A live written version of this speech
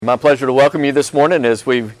My pleasure to welcome you this morning as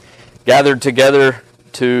we've gathered together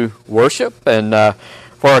to worship. And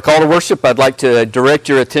for our call to worship, I'd like to direct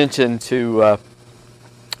your attention to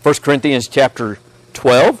 1 Corinthians chapter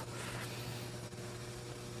 12.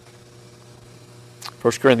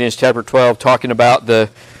 1 Corinthians chapter 12, talking about the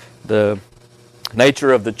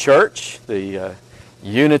nature of the church, the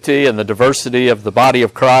unity and the diversity of the body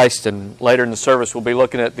of Christ. And later in the service, we'll be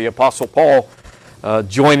looking at the Apostle Paul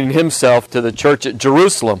joining himself to the church at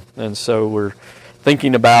Jerusalem. And so we're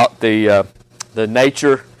thinking about the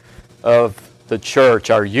nature of the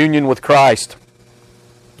church. Our union with Christ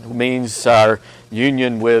means our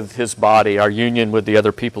union with His body, our union with the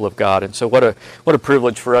other people of God. And so what a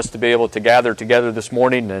privilege for us to be able to gather together this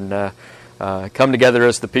morning and come together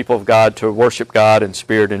as the people of God to worship God in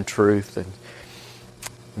spirit and truth.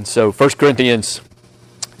 And so 1 Corinthians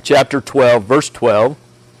chapter 12, verse 12.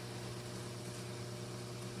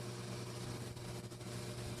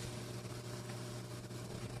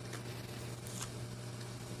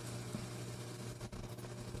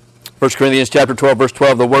 1 Corinthians chapter 12, verse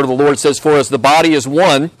 12, the word of the Lord says, "For as the body is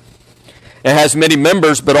one, and has many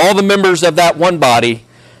members, but all the members of that one body,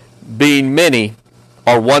 being many,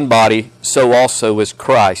 are one body, so also is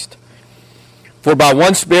Christ. For by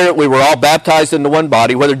one Spirit we were all baptized into one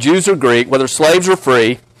body, whether Jews or Greek, whether slaves or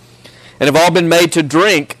free, and have all been made to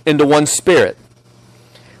drink into one Spirit.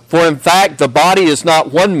 For in fact the body is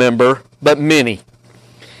not one member, but many.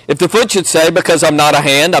 If the foot should say, because I'm not a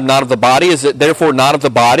hand, I'm not of the body, is it therefore not of the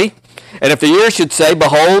body? And if the ear should say,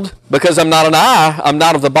 behold, because I'm not an eye, I'm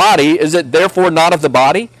not of the body, is it therefore not of the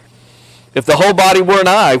body? If the whole body were an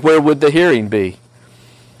eye, where would the hearing be?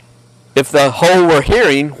 If the whole were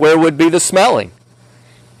hearing, where would be the smelling?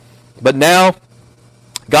 But now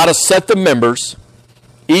God has set the members,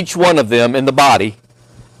 each one of them in the body,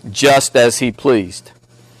 just as He pleased.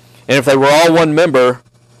 And if they were all one member,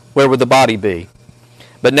 where would the body be?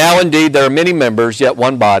 But now indeed there are many members, yet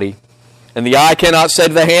one body. And the eye cannot say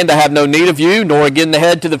to the hand, I have no need of you, nor again the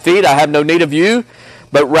head to the feet, I have no need of you,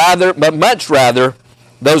 but much rather,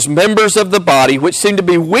 those members of the body which seem to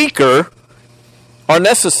be weaker are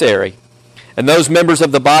necessary. And those members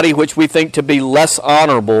of the body which we think to be less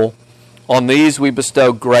honorable, on these we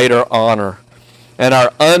bestow greater honor. And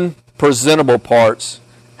our unpresentable parts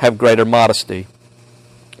have greater modesty,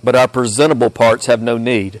 but our presentable parts have no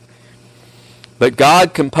need. But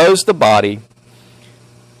God composed the body,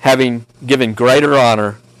 having given greater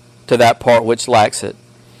honor to that part which lacks it,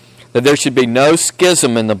 that there should be no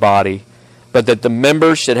schism in the body, but that the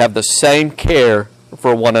members should have the same care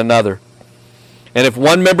for one another. And if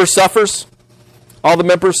one member suffers, all the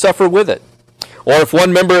members suffer with it. Or if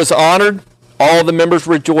one member is honored, all the members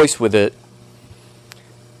rejoice with it.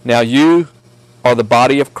 Now you are the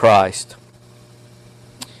body of Christ,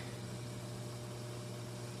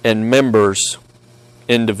 and members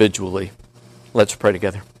individually." Let's pray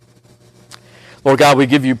together. Lord God, we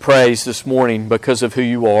give you praise this morning because of who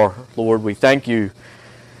you are. Lord, we thank you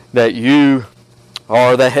that you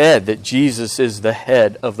are the head, that Jesus is the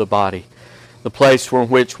head of the body, the place from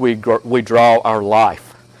which we draw our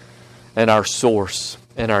life and our source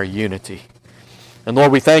and our unity. And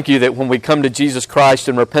Lord, we thank you that when we come to Jesus Christ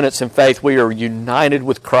in repentance and faith, we are united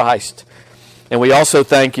with Christ. And we also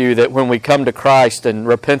thank you that when we come to Christ in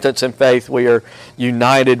repentance and faith, we are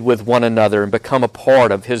united with one another and become a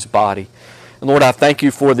part of His body. And Lord, I thank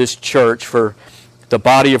you for this church, for the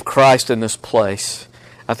body of Christ in this place.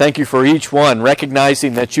 I thank you for each one,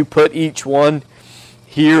 recognizing that you put each one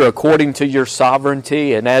here according to your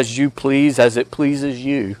sovereignty and as you please, as it pleases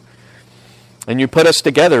you. And you put us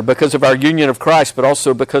together because of our union of Christ, but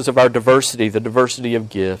also because of our diversity, the diversity of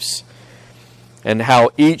gifts, and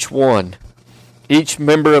how each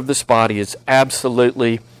member of this body is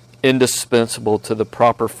absolutely indispensable to the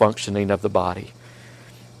proper functioning of the body.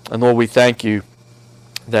 And Lord, we thank you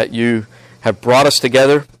that you have brought us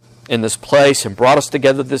together in this place and brought us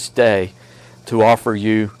together this day to offer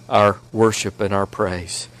you our worship and our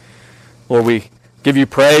praise. Lord, we give you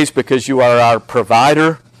praise because you are our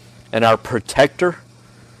provider and our protector.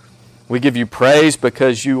 We give you praise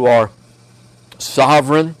because you are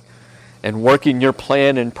sovereign and working your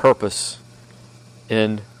plan and purpose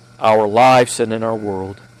in our lives and in our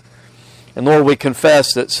world. And Lord, we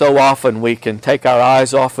confess that so often we can take our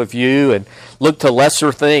eyes off of you and look to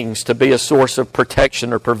lesser things to be a source of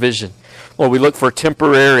protection or provision. Lord, we look for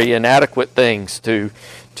temporary, inadequate things to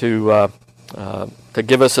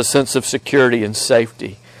give us a sense of security and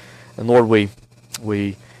safety. And Lord,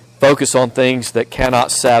 we focus on things that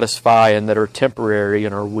cannot satisfy and that are temporary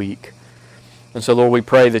and are weak. And so, Lord, we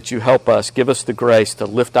pray that you help us, give us the grace to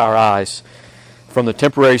lift our eyes from the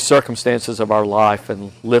temporary circumstances of our life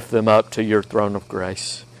and lift them up to your throne of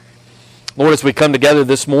grace. Lord, as we come together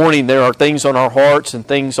this morning, there are things on our hearts and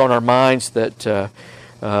things on our minds that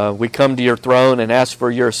we come to your throne and ask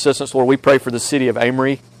for your assistance. Lord, we pray for the city of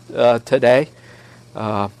Amory today.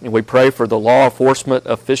 And we pray for the law enforcement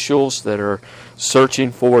officials that are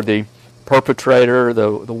searching for the perpetrator,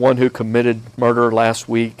 the one who committed murder last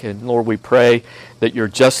week. And Lord, we pray that your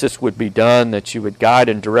justice would be done, that you would guide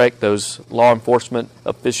and direct those law enforcement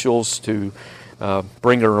officials to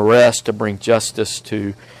bring an arrest, to bring justice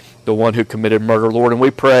to the one who committed murder, Lord. And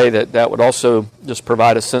we pray that that would also just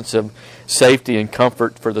provide a sense of safety and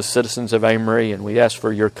comfort for the citizens of Amory. And we ask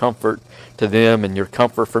for your comfort to them and your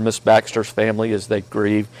comfort for Miss Baxter's family as they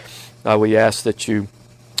grieve. We ask that you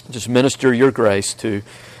just minister your grace to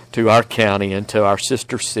our county and to our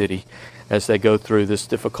sister city as they go through this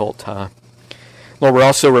difficult time. Lord, we're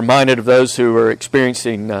also reminded of those who are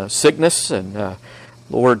experiencing sickness, and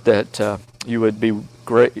Lord, that you would be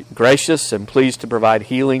gracious and pleased to provide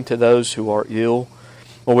healing to those who are ill.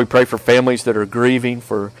 Lord, we pray for families that are grieving,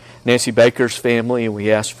 for Nancy Baker's family, and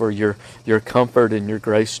we ask for your comfort and your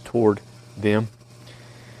grace toward them.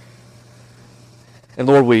 And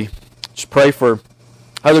Lord, we just pray for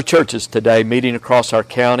other churches today meeting across our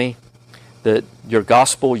county, that your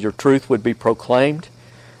gospel, your truth would be proclaimed,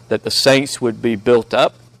 that the saints would be built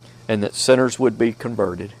up, and that sinners would be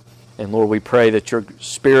converted. And Lord, we pray that your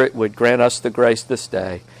Spirit would grant us the grace this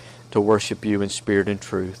day to worship you in spirit and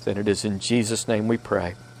truth. And it is in Jesus' name we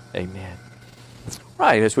pray. Amen. All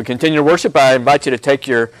right, as we continue to worship, I invite you to take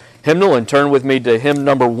your hymnal and turn with me to hymn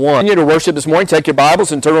number 1. Continue to worship this morning. Take your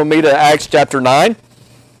Bibles and turn with me to Acts chapter 9.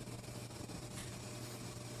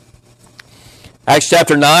 Acts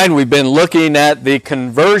chapter 9, we've been looking at the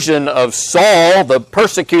conversion of Saul, the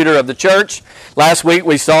persecutor of the church. Last week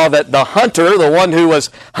we saw that the hunter, the one who was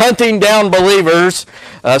hunting down believers,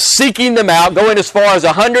 seeking them out, going as far as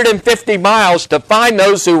 150 miles to find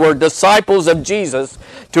those who were disciples of Jesus,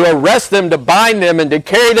 to arrest them, to bind them, and to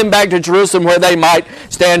carry them back to Jerusalem where they might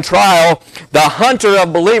stand trial. The hunter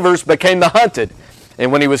of believers became the hunted.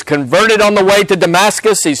 And when he was converted on the way to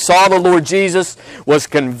Damascus, he saw the Lord Jesus, was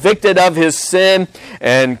convicted of his sin,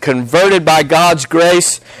 and converted by God's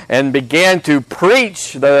grace, and began to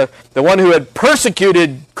preach. The one who had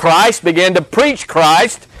persecuted Christ began to preach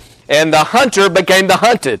Christ, and the hunter became the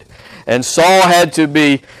hunted. And Saul had to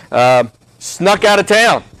be snuck out of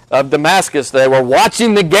town of Damascus. They were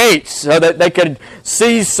watching the gates so that they could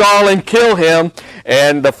seize Saul and kill him.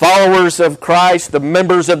 And the followers of Christ, the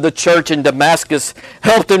members of the church in Damascus,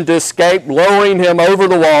 helped him to escape, lowering him over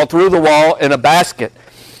the wall, through the wall, in a basket.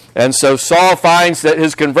 And so Saul finds that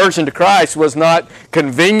his conversion to Christ was not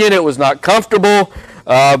convenient, it was not comfortable,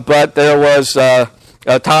 but there was a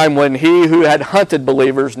time when he who had hunted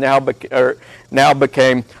believers now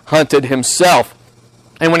became hunted himself.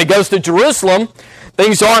 And when he goes to Jerusalem,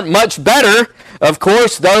 things aren't much better. Of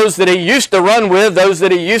course, those that he used to run with, those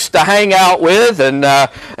that he used to hang out with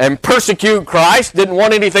and persecute Christ didn't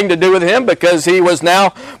want anything to do with him because he was now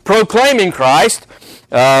proclaiming Christ.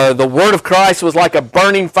 The word of Christ was like a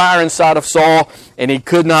burning fire inside of Saul, and he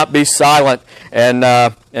could not be silent.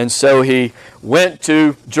 And so he went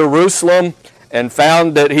to Jerusalem and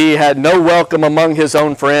found that he had no welcome among his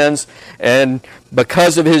own friends. And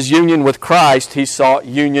because of his union with Christ, he sought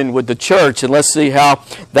union with the church. And let's see how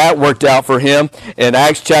that worked out for him in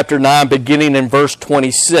Acts chapter 9, beginning in verse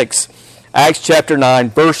 26. Acts chapter 9,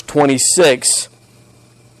 verse 26.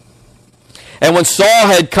 And when Saul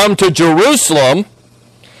had come to Jerusalem,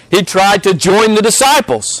 he tried to join the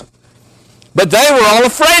disciples. But they were all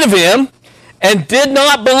afraid of him and did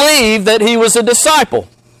not believe that he was a disciple.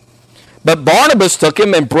 But Barnabas took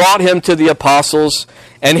him and brought him to the apostles,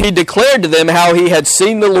 and he declared to them how he had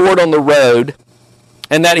seen the Lord on the road,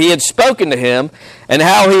 and that he had spoken to him, and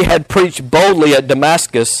how he had preached boldly at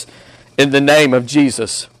Damascus in the name of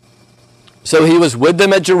Jesus. So he was with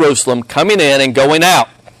them at Jerusalem, coming in and going out.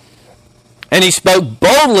 And he spoke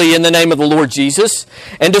boldly in the name of the Lord Jesus,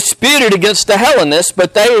 and disputed against the Hellenists,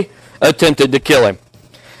 but they attempted to kill him.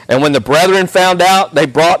 And when the brethren found out, they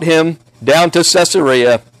brought him down to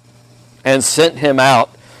Caesarea, and sent him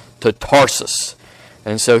out to Tarsus.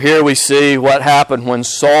 And so here we see what happened when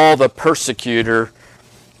Saul the persecutor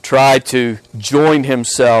tried to join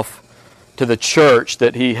himself to the church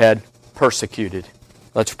that he had persecuted.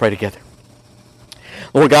 Let's pray together.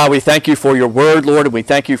 Lord God, we thank you for your word, Lord, and we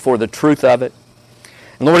thank you for the truth of it.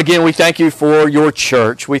 And Lord, again, we thank you for your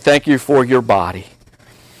church. We thank you for your body.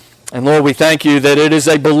 And Lord, we thank you that it is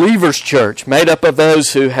a believer's church made up of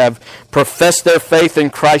those who have professed their faith in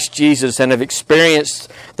Christ Jesus and have experienced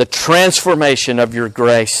the transformation of your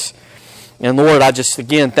grace. And Lord, I just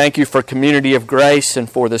again thank you for Community of Grace and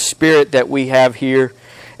for the spirit that we have here.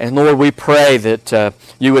 And Lord, we pray that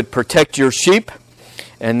you would protect your sheep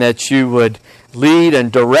and that you would lead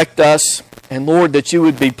and direct us. And Lord, that you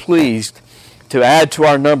would be pleased to add to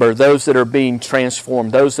our number those that are being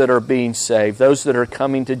transformed, those that are being saved, those that are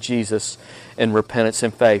coming to Jesus in repentance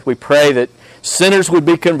and faith. We pray that sinners would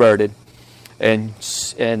be converted and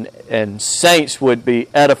saints would be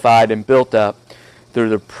edified and built up through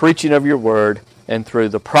the preaching of your word and through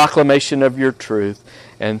the proclamation of your truth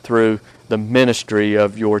and through the ministry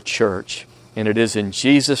of your church. And it is in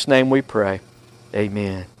Jesus' name we pray.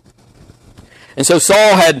 Amen. And so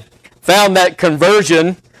Saul had found that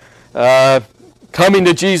conversion, coming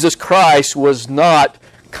to Jesus Christ, was not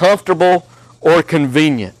comfortable or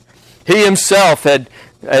convenient. He himself had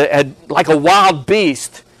like a wild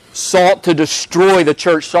beast, sought to destroy the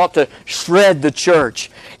church, sought to shred the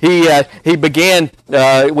church. We began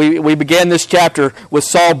this chapter with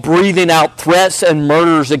Saul breathing out threats and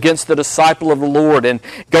murders against the disciple of the Lord and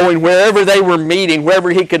going wherever they were meeting, wherever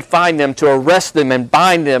he could find them, to arrest them and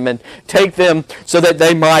bind them and take them so that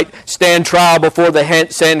they might stand trial before the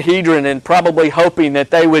Sanhedrin, and probably hoping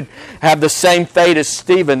that they would have the same fate as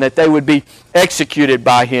Stephen, that they would be executed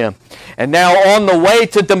by him. And now on the way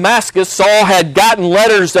to Damascus, Saul had gotten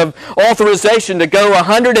letters of authorization to go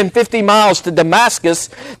 150 miles to Damascus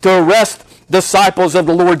to arrest disciples of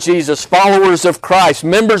the Lord Jesus, followers of Christ,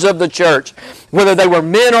 members of the church, whether they were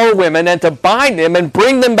men or women, and to bind them and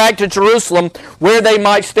bring them back to Jerusalem where they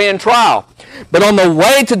might stand trial. But on the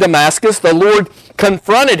way to Damascus, the Lord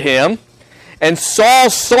confronted him, and Saul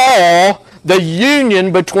saw the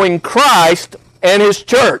union between Christ and his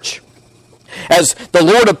church. As the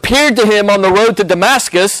Lord appeared to him on the road to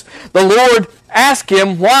Damascus, the Lord asked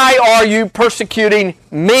him, "Why are you persecuting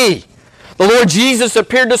me?" The Lord Jesus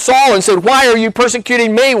appeared to Saul and said, "Why are you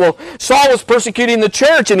persecuting me?" Well, Saul was persecuting the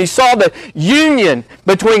church, and he saw the union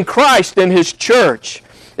between Christ and his church.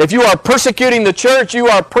 If you are persecuting the church, you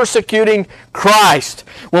are persecuting Christ.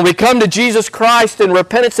 When we come to Jesus Christ in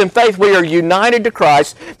repentance and faith, we are united to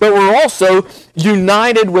Christ, but we're also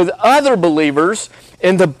united with other believers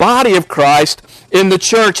in the body of Christ in the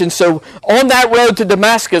church. And so on that road to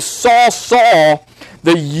Damascus, Saul saw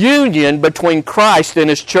the union between Christ and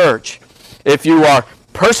his church. If you are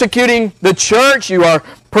persecuting the church, you are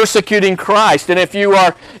persecuting Christ. And if you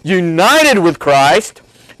are united with Christ,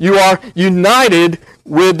 you are united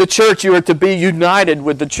with the church. You are to be united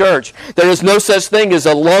with the church. There is no such thing as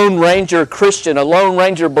a Lone Ranger Christian, a Lone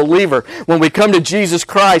Ranger believer. When we come to Jesus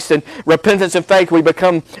Christ in repentance and faith, we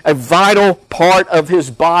become a vital part of his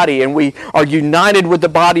body, and we are united with the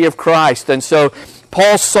body of Christ. And so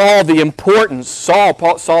Saul saw the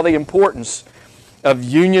importance of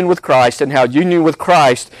union with Christ, and how union with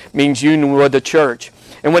Christ means union with the church.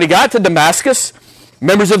 And when he got to Damascus,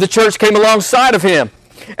 members of the church came alongside of him.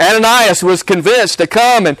 Ananias was convinced to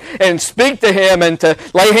come and speak to him and to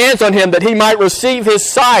lay hands on him that he might receive his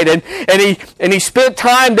sight. And he spent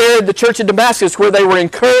time there at the church of Damascus, where they were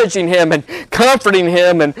encouraging him and comforting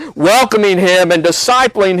him and welcoming him and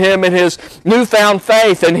discipling him in his newfound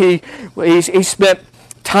faith. And he spent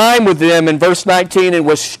time with them in verse 19 and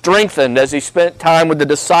was strengthened as he spent time with the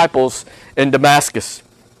disciples in Damascus.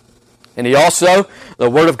 And he also, the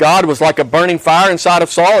word of God was like a burning fire inside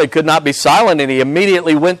of Saul. He could not be silent, and he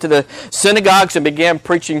immediately went to the synagogues and began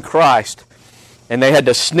preaching Christ. And they had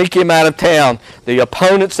to sneak him out of town. The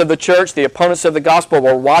opponents of the church, the opponents of the gospel,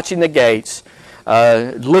 were watching the gates,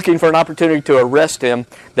 looking for an opportunity to arrest him,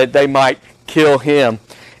 that they might kill him.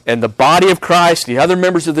 And the body of Christ, the other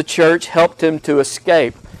members of the church, helped him to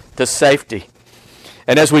escape to safety.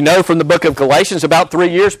 And as we know from the book of Galatians, about 3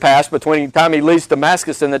 years passed between the time he leaves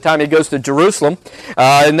Damascus and the time he goes to Jerusalem.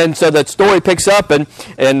 And then so that story picks up, and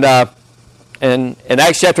in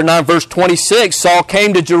Acts chapter 9, verse 26, Saul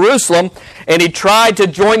came to Jerusalem, and he tried to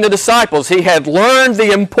join the disciples. He had learned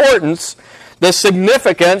the importance, the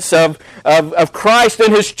significance of Christ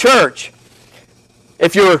and his church.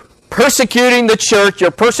 If you're persecuting the church, you're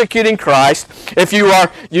persecuting Christ. If you are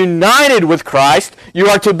united with Christ, you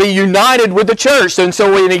are to be united with the church. And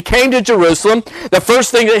so when he came to Jerusalem, the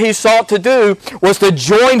first thing that he sought to do was to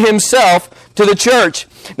join himself to the church.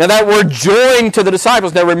 Now that word join to the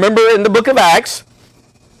disciples, now remember in the book of Acts,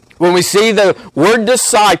 when we see the word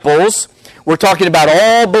disciples, we're talking about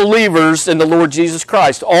all believers in the Lord Jesus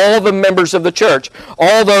Christ, all the members of the church,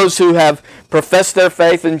 all those who have professed their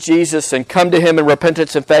faith in Jesus and come to him in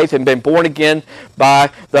repentance and faith and been born again by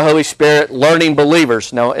the Holy Spirit, learning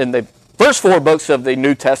believers. Now, in the first 4 books of the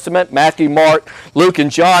New Testament, Matthew, Mark, Luke,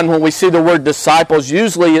 and John, when we see the word disciples,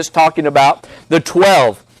 usually it's talking about the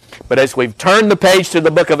 12. But as we've turned the page to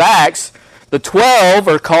the book of Acts, The 12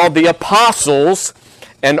 are called the apostles,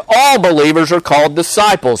 and all believers are called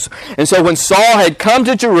disciples. And so when Saul had come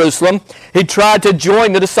to Jerusalem, he tried to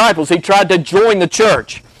join the disciples. He tried to join the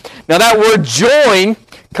church. Now that word join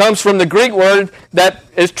comes from the Greek word that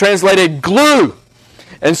is translated glue.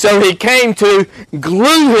 And so he came to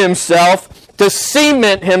glue himself, to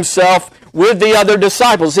cement himself with the other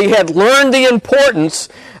disciples. He had learned the importance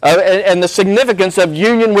and the significance of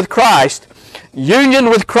union with Christ. Union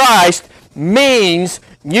with Christ means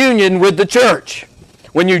union with the church.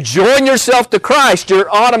 When you join yourself to Christ, you're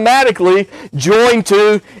automatically joined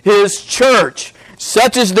to His church.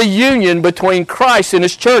 Such is the union between Christ and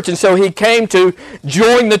His church. And so he came to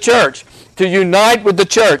join the church, to unite with the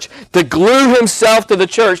church, to glue himself to the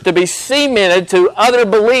church, to be cemented to other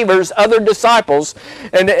believers, other disciples.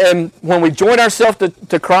 And when we join ourselves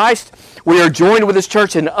to Christ, we are joined with His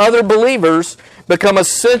church, and other believers become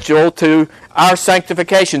essential to our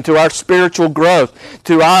sanctification, to our spiritual growth,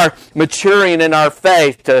 to our maturing in our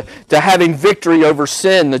faith, to having victory over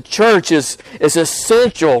sin. The church is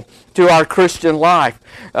essential to our Christian life.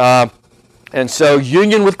 And so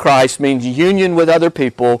union with Christ means union with other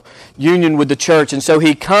people, union with the church. And so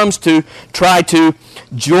he comes to try to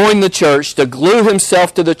join the church, to glue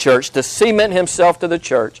himself to the church, to cement himself to the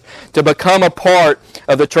church, to become a part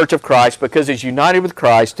of the church of Christ, because he's united with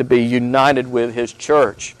Christ, to be united with His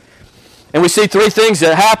church. And we see three things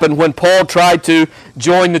that happened when Paul tried to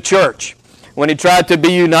join the church, when he tried to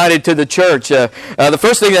be united to the church. The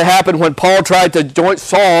first thing that happened when Saul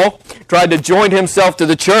tried to join himself to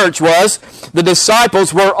the church was the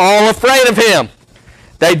disciples were all afraid of him.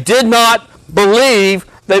 They did not believe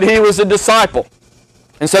that he was a disciple.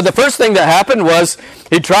 And so the first thing that happened was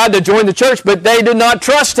he tried to join the church, but they did not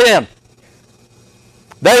trust him.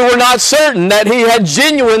 They were not certain that he had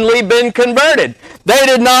genuinely been converted. They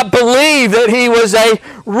did not believe that he was a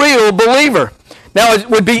real believer. Now, it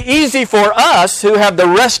would be easy for us who have the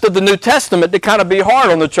rest of the New Testament to kind of be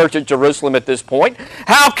hard on the church at Jerusalem at this point.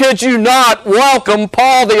 How could you not welcome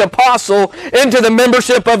Paul the Apostle into the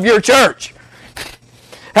membership of your church?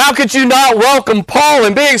 How could you not welcome Paul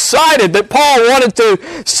and be excited that Paul wanted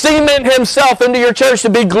to cement himself into your church, to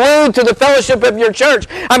be glued to the fellowship of your church?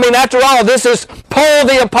 I mean, after all, this is Paul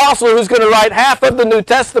the Apostle who's going to write half of the New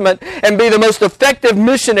Testament and be the most effective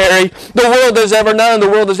missionary the world has ever known, the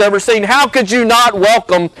world has ever seen. How could you not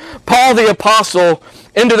welcome Paul the Apostle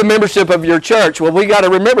into the membership of your church? Well, we got to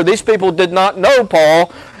remember, these people did not know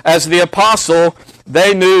Paul as the apostle.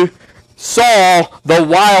 They knew Saul, the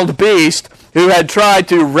wild beast, who had tried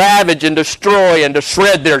to ravage and destroy and to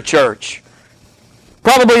shred their church.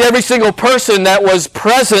 Probably every single person that was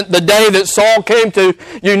present the day that Saul came to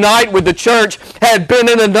unite with the church had been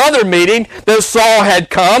in another meeting that Saul had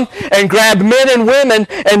come and grabbed men and women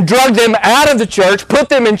and dragged them out of the church, put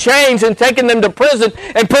them in chains and taken them to prison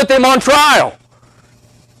and put them on trial.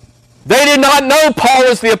 They did not know Paul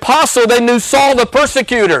as the apostle. They knew Saul the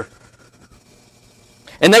persecutor.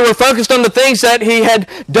 And they were focused on the things that he had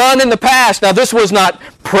done in the past. Now, this was not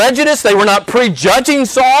prejudice. They were not prejudging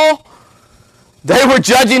Saul. They were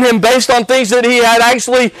judging him based on things that he had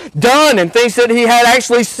actually done and things that he had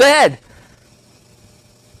actually said.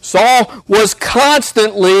 Saul was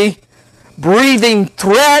constantly breathing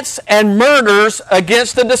threats and murders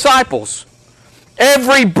against the disciples.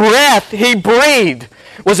 Every breath he breathed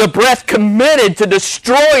was a breath committed to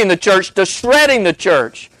destroying the church, to shredding the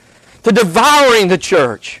church, to devouring the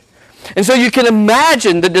church. And so you can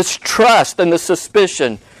imagine the distrust and the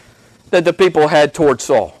suspicion that the people had toward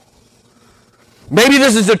Saul. Maybe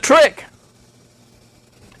this is a trick.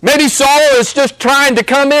 Maybe Saul is just trying to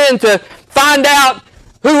come in to find out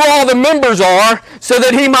who all the members are so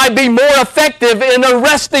that he might be more effective in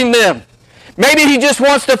arresting them. Maybe he just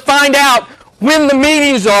wants to find out when the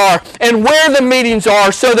meetings are and where the meetings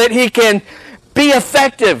are so that he can be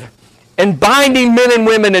effective and binding men and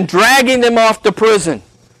women and dragging them off to prison.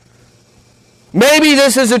 Maybe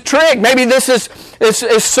this is a trick. Maybe this is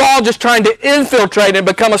Saul just trying to infiltrate and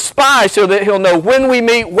become a spy so that he'll know when we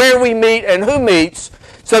meet, where we meet, and who meets,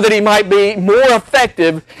 so that he might be more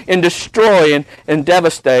effective in destroying and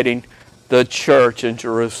devastating the church in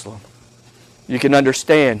Jerusalem. You can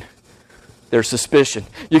understand their suspicion.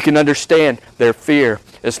 You can understand their fear.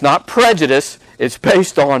 It's not prejudice. It's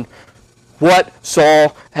based on what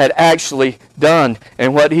Saul had actually done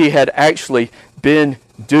and what he had actually been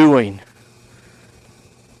doing.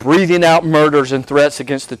 Breathing out murders and threats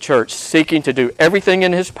against the church, seeking to do everything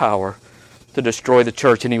in his power to destroy the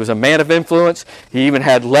church. And he was a man of influence. He even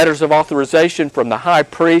had letters of authorization from the high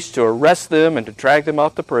priest to arrest them and to drag them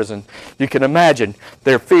off to prison. You can imagine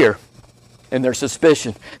their fear and their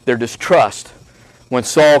suspicion, their distrust when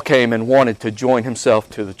Saul came and wanted to join himself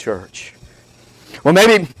to the church. Well,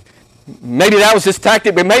 maybe that was his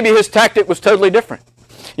tactic, but maybe his tactic was totally different.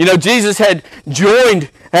 You know, Jesus had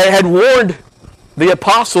warned the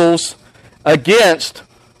apostles against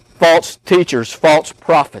false teachers, false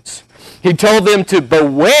prophets. He told them to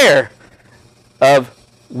beware of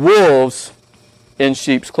wolves in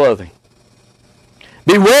sheep's clothing.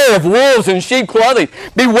 Beware of wolves in sheep clothing.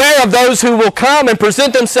 Beware of those who will come and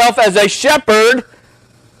present themselves as a shepherd,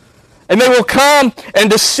 and they will come and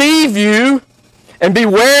deceive you and be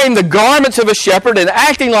wearing the garments of a shepherd and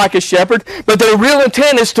acting like a shepherd, but their real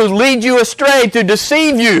intent is to lead you astray, to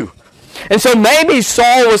deceive you. And so maybe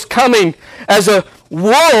Saul was coming as a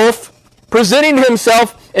wolf, presenting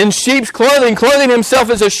himself in sheep's clothing, clothing himself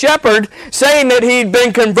as a shepherd, saying that he'd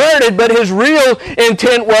been converted, but his real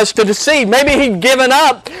intent was to deceive. Maybe he'd given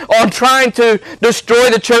up on trying to destroy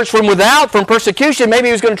the church from without, from persecution. Maybe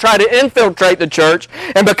he was going to try to infiltrate the church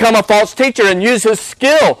and become a false teacher and use his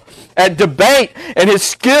skill at debate and his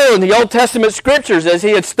skill in the Old Testament scriptures as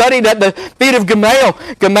he had studied at the feet of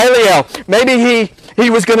Gamaliel. Maybe he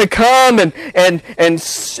was going to come and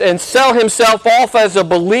sell himself off as a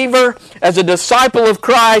believer, as a disciple of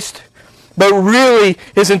Christ, but really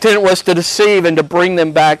his intent was to deceive and to bring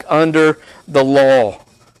them back under the law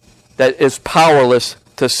that is powerless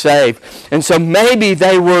to save. And so maybe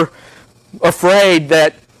they were afraid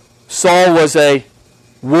that Saul was a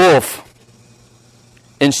wolf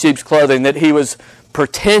in sheep's clothing, that he was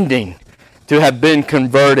pretending to have been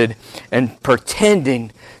converted and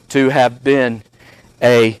pretending to have been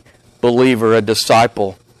a believer, a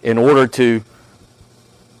disciple, in order to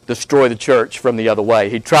destroy the church from the other way.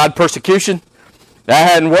 He tried persecution.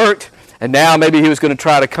 That hadn't worked. And now maybe he was going to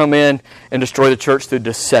try to come in and destroy the church through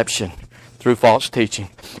deception, through false teaching.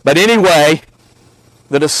 But anyway,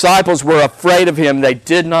 the disciples were afraid of him. They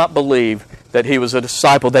did not believe that he was a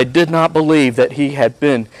disciple. They did not believe that he had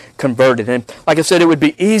been converted. And like I said, it would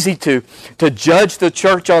be easy to judge the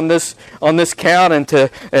church on this count and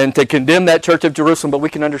to condemn that church of Jerusalem, but we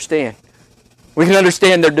can understand. We can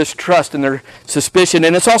understand their distrust and their suspicion.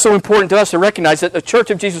 And it's also important to us to recognize that the Church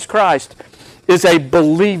of Jesus Christ is a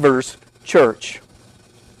believer's church.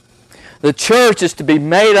 The church is to be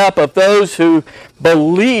made up of those who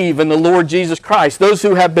believe in the Lord Jesus Christ, those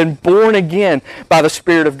who have been born again by the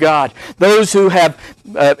Spirit of God, those who have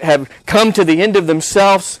come to the end of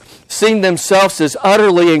themselves, seen themselves as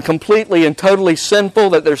utterly and completely and totally sinful,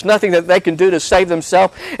 that there's nothing that they can do to save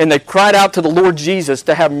themselves, and they've cried out to the Lord Jesus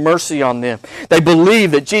to have mercy on them. They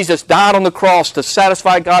believe that Jesus died on the cross to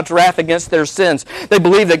satisfy God's wrath against their sins. They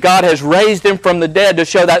believe that God has raised him from the dead to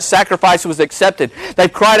show that sacrifice was accepted.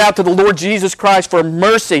 They've cried out to the Lord Jesus Christ for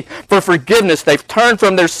mercy, for forgiveness. They've turned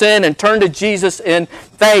from their sin and turned to Jesus in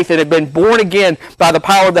faith and have been born again by the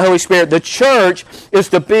power of the Holy Spirit. The church is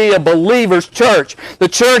to be a believer's church. The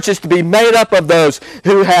church is to be made up of those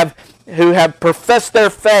who have professed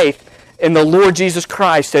their faith in the Lord Jesus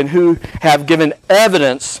Christ and who have given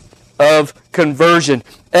evidence of conversion,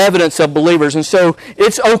 evidence of believers. And so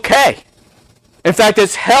it's okay. In fact,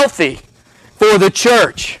 it's healthy for the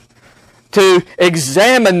church to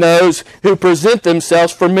examine those who present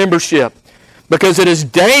themselves for membership, because it is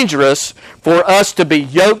dangerous for us to be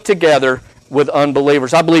yoked together with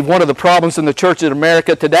unbelievers. I believe one of the problems in the church in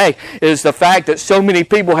America today is the fact that so many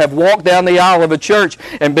people have walked down the aisle of a church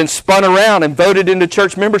and been spun around and voted into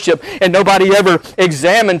church membership, and nobody ever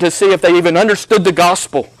examined to see if they even understood the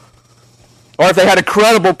gospel, or if they had a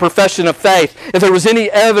credible profession of faith, if there was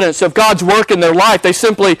any evidence of God's work in their life. They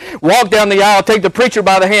simply walk down the aisle, take the preacher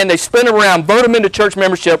by the hand, they spin around, vote them into church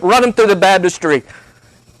membership, run them through the baptistry.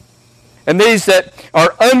 And these that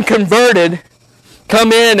are unconverted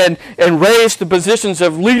come in and raise the positions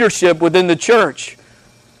of leadership within the church.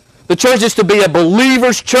 The church is to be a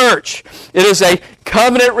believer's church. It is a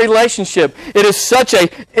covenant relationship. It is such an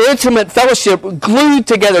intimate fellowship, glued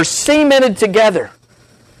together, cemented together,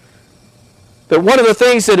 that one of the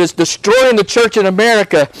things that is destroying the church in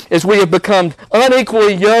America is we have become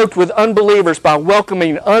unequally yoked with unbelievers by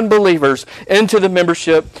welcoming unbelievers into the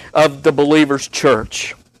membership of the believer's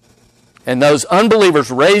church. And those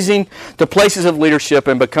unbelievers raising to places of leadership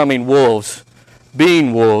and becoming wolves,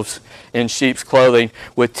 being wolves in sheep's clothing,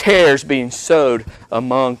 with tares being sowed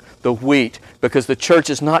among the wheat, because the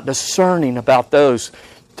church is not discerning about those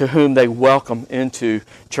to whom they welcome into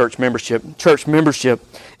church membership. Church membership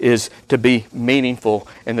is to be meaningful,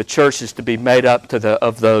 and the church is to be made up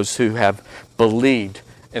of those who have believed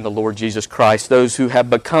in the Lord Jesus Christ, those who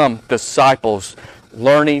have become disciples,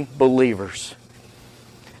 learning believers.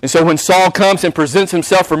 And so when Saul comes and presents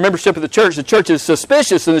himself for membership of the church is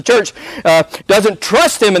suspicious, and the church doesn't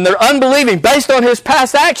trust him, and they're unbelieving based on his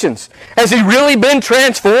past actions. Has he really been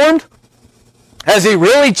transformed? Has he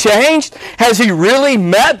really changed? Has he really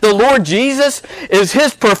met the Lord Jesus? Is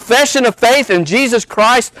his profession of faith in Jesus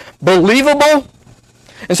Christ believable?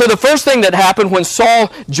 And so the first thing that happened when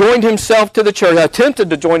Saul joined himself to the church, attempted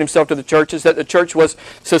to join himself to the church, is that the church was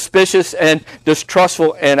suspicious and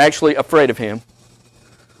distrustful and actually afraid of him.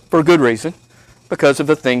 For a good reason, because of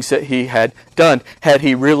the things that he had done. Had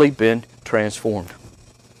he really been transformed?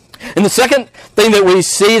 And the second thing that we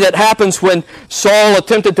see that happens when Saul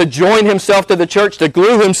attempted to join himself to the church, to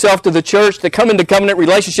glue himself to the church, to come into covenant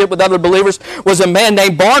relationship with other believers, was a man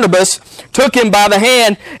named Barnabas took him by the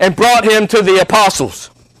hand and brought him to the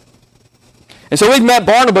apostles. And so we've met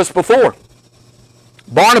Barnabas before.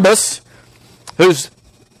 Barnabas, whose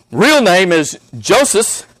real name is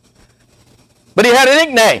Joseph, but he had a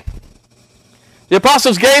nickname. The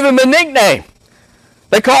apostles gave him a nickname.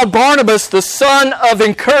 They called Barnabas the son of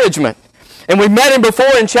encouragement. And we met him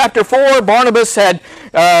before in chapter 4. Barnabas had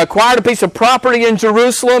acquired a piece of property in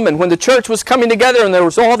Jerusalem, and when the church was coming together and there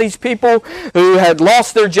was all these people who had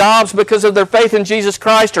lost their jobs because of their faith in Jesus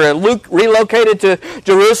Christ, or had relocated to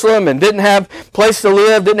Jerusalem and didn't have place to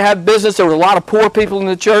live, didn't have business, there were a lot of poor people in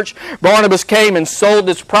the church. Barnabas came and sold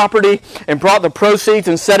his property and brought the proceeds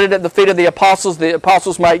and set it at the feet of the apostles. The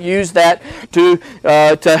apostles might use that to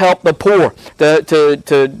help the poor,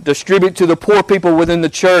 to distribute to the poor people within the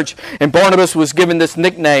church. And Barnabas was given this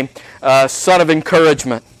nickname, son of encouragement,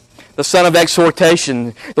 the son of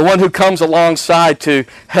exhortation, the one who comes alongside to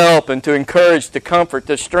help and to encourage, to comfort,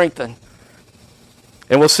 to strengthen.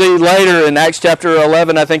 And we'll see later in Acts chapter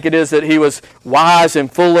 11, I think it is, that he was wise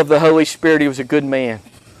and full of the Holy Spirit. He was a good man.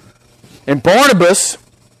 And Barnabas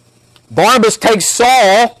takes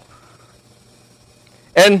Saul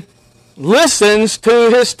and listens to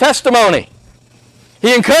his testimony.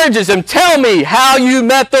 He encourages him, tell me how you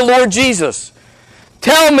met the Lord Jesus.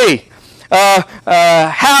 Tell me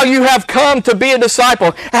how you have come to be a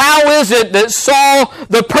disciple. How is it that Saul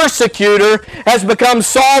the persecutor has become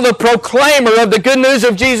Saul the proclaimer of the good news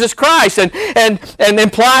of Jesus Christ? And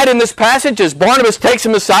implied in this passage is Barnabas takes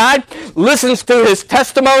him aside, listens to his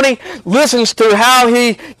testimony, listens to how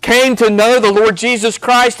he came to know the Lord Jesus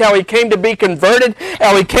Christ, how he came to be converted,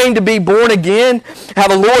 how he came to be born again, how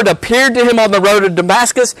the Lord appeared to him on the road to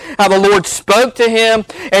Damascus, how the Lord spoke to him,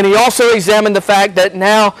 and he also examined the fact that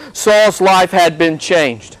now Saul's life had been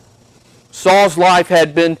changed. Saul's life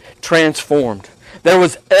had been transformed. There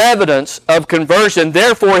was evidence of conversion.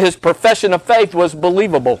 Therefore, his profession of faith was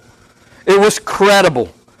believable. It was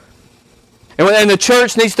credible. And the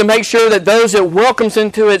church needs to make sure that those it welcomes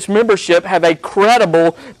into its membership have a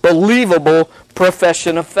credible, believable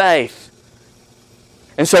profession of faith.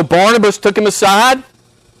 And so Barnabas took him aside,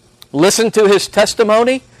 listened to his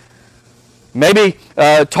testimony, maybe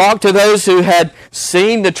talk to those who had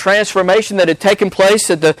seen the transformation that had taken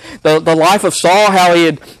place at the life of Saul, how he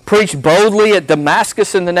had preached boldly at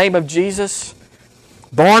Damascus in the name of Jesus.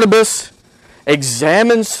 Barnabas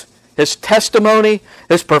examines his testimony,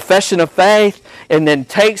 his profession of faith, and then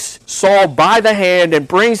takes Saul by the hand and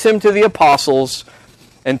brings him to the apostles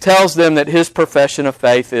and tells them that his profession of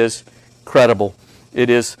faith is credible. It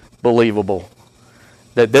is believable.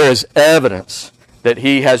 That there is evidence that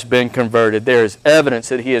he has been converted. There is evidence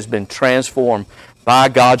that he has been transformed by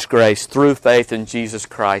God's grace through faith in Jesus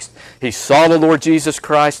Christ. He saw the Lord Jesus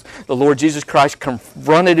Christ. The Lord Jesus Christ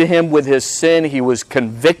confronted him with his sin. He was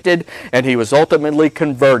convicted, and he was ultimately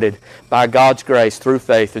converted by God's grace through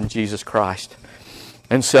faith in Jesus Christ.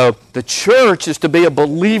 And so the church is to be a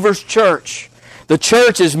believer's church. The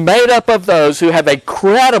church is made up of those who have a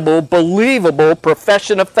credible, believable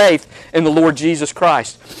profession of faith in the Lord Jesus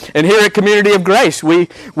Christ. And here at Community of Grace, we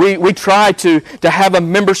try to have a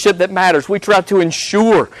membership that matters. We try to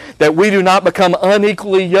ensure that we do not become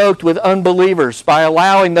unequally yoked with unbelievers by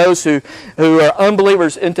allowing those who are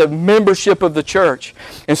unbelievers into membership of the church.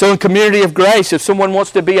 And so in Community of Grace, if someone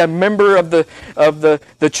wants to be a member of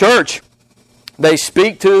the church, they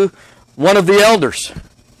speak to one of the elders.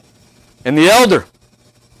 And the elder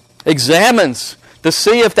examines to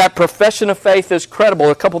see if that profession of faith is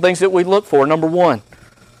credible. A couple things that we look for. Number one,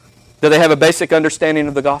 do they have a basic understanding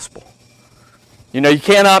of the gospel? You know, you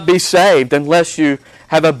cannot be saved unless you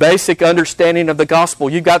have a basic understanding of the gospel.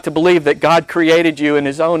 You've got to believe that God created you in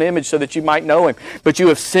His own image so that you might know Him. But you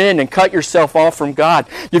have sinned and cut yourself off from God.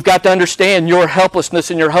 You've got to understand your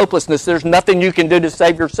helplessness and your hopelessness. There's nothing you can do to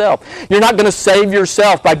save yourself. You're not going to save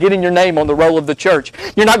yourself by getting your name on the roll of the church.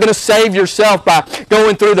 You're not going to save yourself by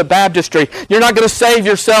going through the baptistry. You're not going to save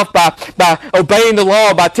yourself by obeying the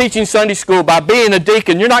law, by teaching Sunday school, by being a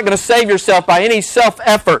deacon. You're not going to save yourself by any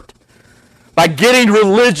self-effort, by getting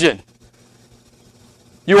religion.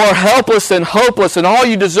 You are helpless and hopeless, and all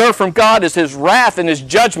you deserve from God is His wrath and His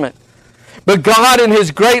judgment. But God in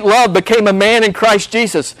His great love became a man in Christ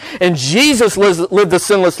Jesus. And Jesus lived a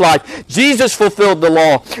sinless life. Jesus fulfilled the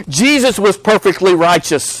law. Jesus was perfectly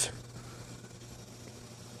righteous.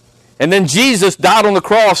 And then Jesus died on the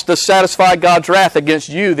cross to satisfy God's wrath against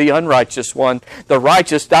you, the unrighteous one. The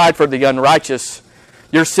righteous died for the unrighteous.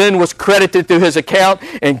 Your sin was credited to His account,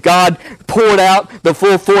 and God poured out the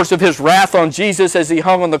full force of His wrath on Jesus as He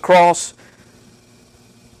hung on the cross.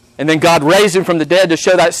 And then God raised Him from the dead to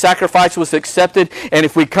show that sacrifice was accepted. And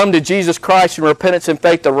if we come to Jesus Christ in repentance and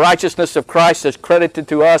faith, the righteousness of Christ is credited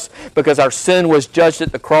to us because our sin was judged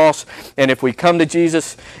at the cross. And if we come to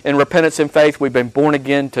Jesus in repentance and faith, we've been born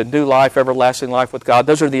again to new life, everlasting life with God.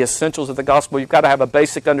 Those are the essentials of the gospel. You've got to have a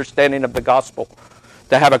basic understanding of the gospel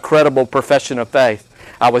to have a credible profession of faith.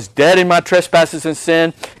 I was dead in my trespasses and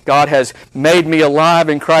sin. God has made me alive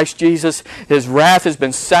in Christ Jesus. His wrath has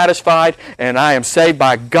been satisfied, and I am saved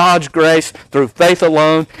by God's grace through faith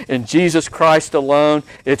alone, in Jesus Christ alone.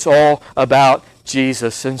 It's all about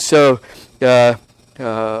Jesus. And so,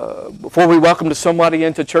 before we welcome somebody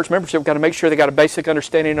into church membership, we've got to make sure they got a basic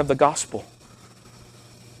understanding of the gospel.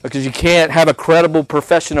 Because you can't have a credible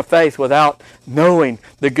profession of faith without knowing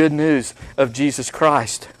the good news of Jesus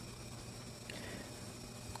Christ.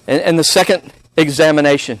 And the second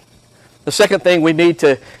examination, the second thing we need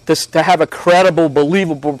to have a credible,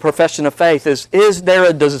 believable profession of faith is there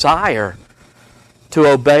a desire to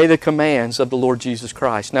obey the commands of the Lord Jesus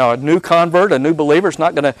Christ? Now, a new convert, a new believer is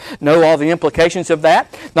not going to know all the implications of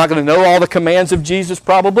that, not going to know all the commands of Jesus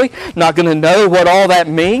probably, not going to know what all that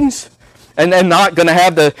means, and not going to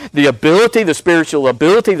have the ability, the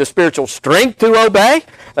spiritual strength to obey.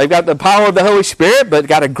 They've got the power of the Holy Spirit, but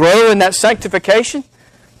got to grow in that sanctification.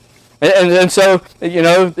 And so, you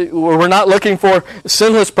know, we're not looking for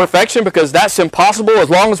sinless perfection because that's impossible as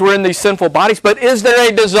long as we're in these sinful bodies. But is there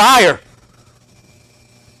a desire?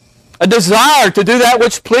 A desire to do that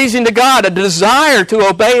which is pleasing to God. A desire to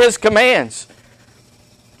obey His commands.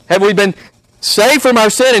 Have we been saved from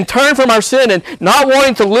our sin and turned from our sin and not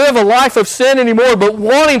wanting to live a life of sin anymore, but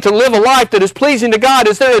wanting to live a life that is pleasing to God?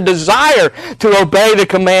 Is there a desire to obey the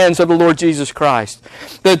commands of the Lord Jesus Christ?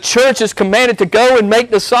 The church is commanded to go and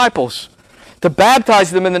make disciples, to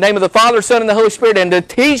baptize them in the name of the Father, Son, and the Holy Spirit, and to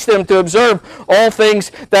teach them to observe all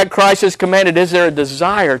things that Christ has commanded. Is there a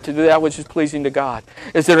desire to do that which is pleasing to God?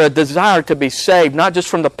 Is there a desire to be saved, not just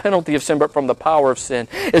from the penalty of sin, but from the power of sin?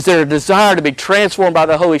 Is there a desire to be transformed by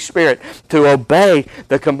the Holy Spirit to obey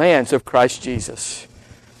the commands of Christ Jesus?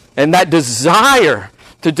 And that desire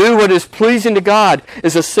to do what is pleasing to God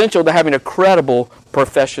is essential to having a credible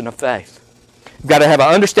profession of faith. You've got to have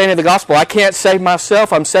an understanding of the gospel. I can't save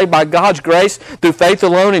myself. I'm saved by God's grace through faith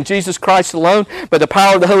alone in Jesus Christ alone. But the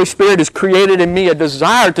power of the Holy Spirit has created in me a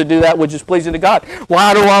desire to do that which is pleasing to God.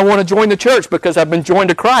 Why do I want to join the church? Because I've been joined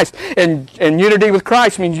to Christ. And unity with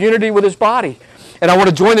Christ means unity with His body. And I want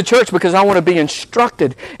to join the church because I want to be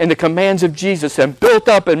instructed in the commands of Jesus and built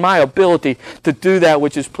up in my ability to do that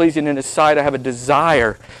which is pleasing in His sight. I have a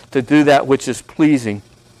desire to do that which is pleasing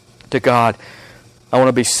to God. I want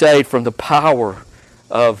to be saved from the power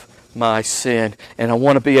of my sin. And I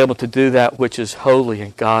want to be able to do that which is holy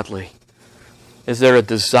and godly. Is there a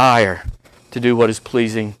desire to do what is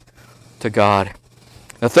pleasing to God?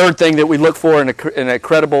 The third thing that we look for in a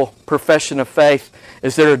credible profession of faith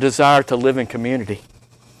is there a desire to live in community?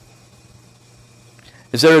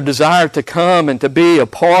 Is there a desire to come and to be a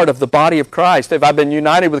part of the body of Christ? Have I been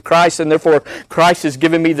united with Christ, and therefore Christ has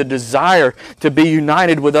given me the desire to be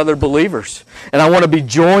united with other believers? And I want to be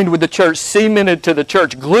joined with the church, cemented to the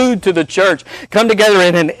church, glued to the church, come together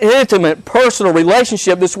in an intimate, personal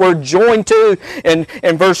relationship. This word joined to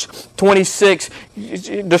in verse 26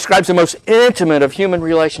 describes the most intimate of human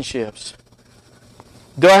relationships.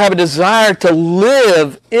 Do I have a desire to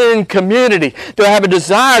live in community? Do I have a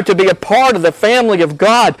desire to be a part of the family of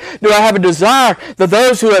God? Do I have a desire that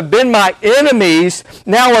those who have been my enemies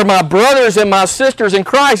now are my brothers and my sisters in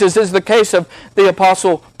Christ, as is the case of the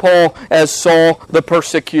Apostle Paul as Saul the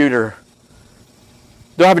persecutor?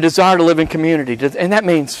 Do I have a desire to live in community? And that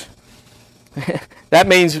means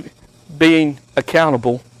being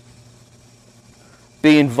accountable,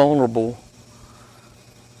 being vulnerable.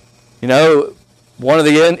 You know, one of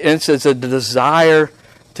the instances of the desire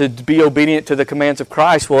to be obedient to the commands of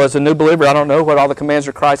Christ. Well, as a new believer, I don't know what all the commands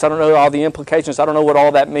of Christ. I don't know all the implications. I don't know what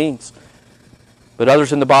all that means. But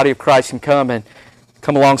others in the body of Christ can come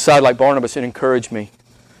alongside like Barnabas and encourage me.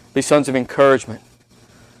 Be sons of encouragement,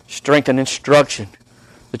 strength and instruction.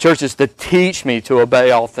 The church is to teach me to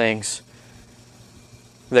obey all things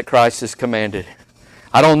that Christ has commanded.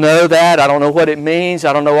 I don't know that. I don't know what it means.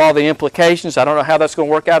 I don't know all the implications. I don't know how that's going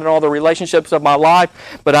to work out in all the relationships of my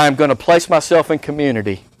life. But I am going to place myself in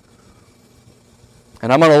community.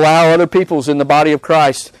 And I'm going to allow other peoples in the body of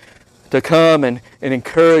Christ to come and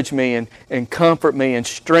encourage me and comfort me and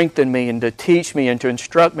strengthen me and to teach me and to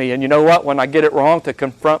instruct me. And you know what? When I get it wrong, to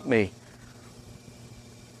confront me.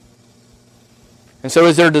 And so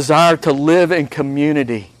is there a desire to live in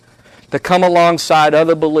community, to come alongside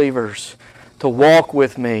other believers, to walk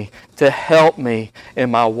with me, to help me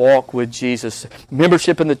in my walk with Jesus.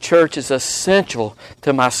 Membership in the church is essential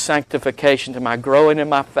to my sanctification, to my growing in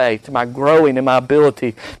my faith, to my growing in my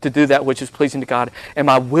ability to do that which is pleasing to God. Am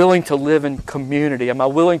I willing to live in community? Am I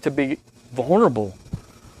willing to be vulnerable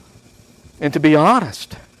and to be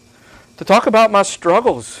honest? To talk about my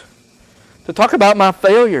struggles, to talk about my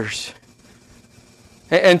failures,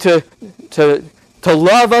 and to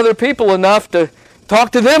love other people enough to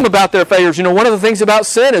talk to them about their failures. You know, one of the things about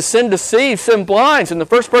sin is sin deceives, sin blinds. And the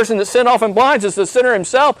first person that sin often blinds is the sinner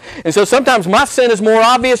himself. And so sometimes my sin is more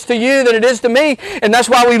obvious to you than it is to me. And that's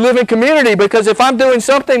why we live in community. Because if I'm doing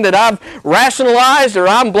something that I've rationalized or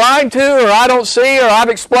I'm blind to or I don't see or I've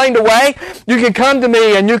explained away, you can come to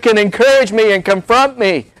me and you can encourage me and confront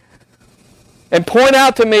me and point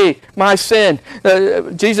out to me my sin.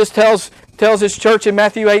 Jesus tells his church in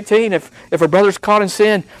Matthew 18, if a brother's caught in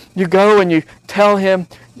sin, you go and you tell him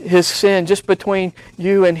his sin just between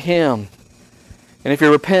you and him. And if he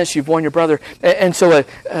repents, you've won your brother. And so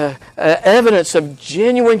evidence of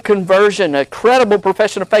genuine conversion, a credible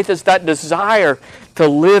profession of faith is that desire to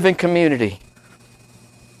live in community.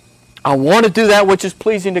 I want to do that which is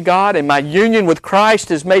pleasing to God, and my union with Christ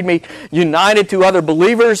has made me united to other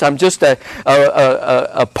believers. I'm just a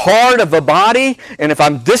part of the body, and if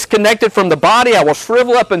I'm disconnected from the body, I will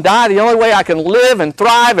shrivel up and die. The only way I can live and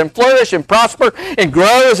thrive and flourish and prosper and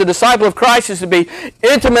grow as a disciple of Christ is to be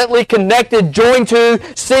intimately connected, joined to,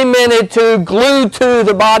 cemented to, glued to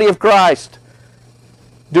the body of Christ.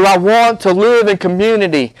 Do I want to live in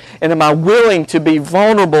community? And am I willing to be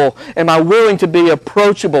vulnerable? Am I willing to be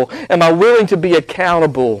approachable? Am I willing to be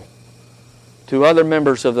accountable to other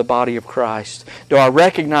members of the body of Christ? Do I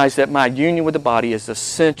recognize that my union with the body is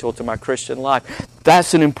essential to my Christian life?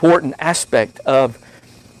 That's an important aspect of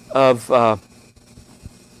a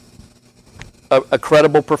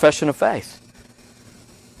credible profession of faith.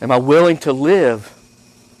 Am I willing to live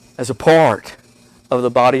as a part of the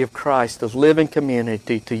body of Christ, to live in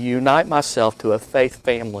community, to unite myself to a faith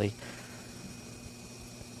family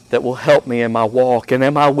that will help me in my walk? And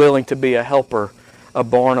am I willing to be a helper, a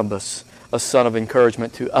Barnabas, a son of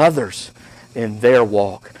encouragement to others in their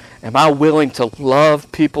walk? Am I willing to love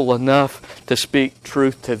people enough to speak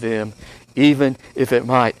truth to them, even if it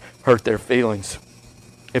might hurt their feelings,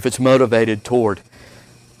 if it's motivated toward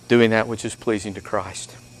doing that which is pleasing to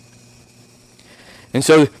Christ? And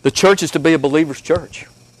so the church is to be a believer's church.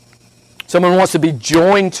 Someone who wants to be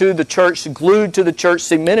joined to the church, glued to the church,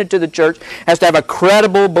 cemented to the church, has to have a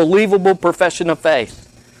credible, believable profession of faith.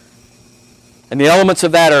 And the elements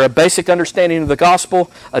of that are a basic understanding of the gospel,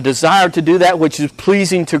 a desire to do that which is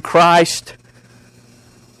pleasing to Christ,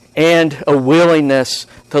 and a willingness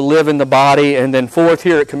to live in the body. And then fourth,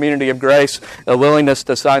 here at Community of Grace, a willingness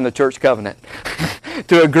to sign the church covenant.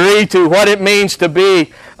 To agree to what it means to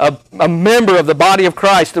be a member of the body of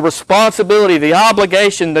Christ, the responsibility, the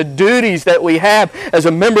obligation, the duties that we have as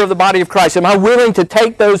a member of the body of Christ. Am I willing to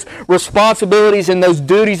take those responsibilities and those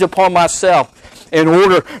duties upon myself in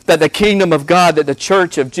order that the kingdom of God, that the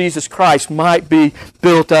church of Jesus Christ might be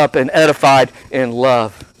built up and edified in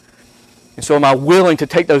love? And so am I willing to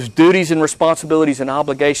take those duties and responsibilities and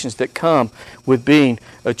obligations that come with being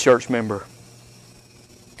a church member?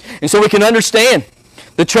 And so we can understand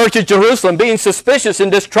the church at Jerusalem being suspicious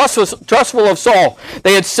and distrustful of Saul.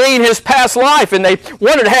 They had seen his past life and they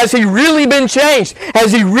wondered, has he really been changed?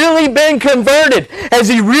 Has he really been converted? Has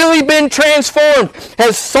he really been transformed?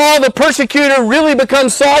 Has Saul the persecutor really become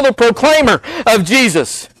Saul the proclaimer of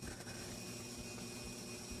Jesus?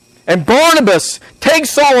 And Barnabas takes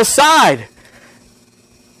Saul aside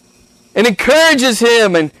and encourages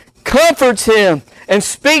him and comforts him and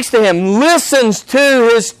speaks to him, listens to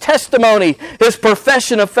his testimony, his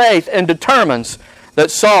profession of faith, and determines that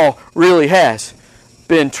Saul really has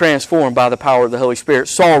been transformed by the power of the Holy Spirit.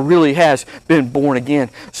 Saul really has been born again.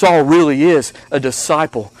 Saul really is a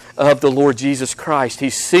disciple of the Lord Jesus Christ.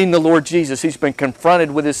 He's seen the Lord Jesus. He's been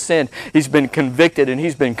confronted with his sin. He's been convicted, and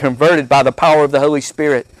he's been converted by the power of the Holy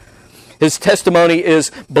Spirit. His testimony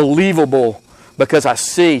is believable because I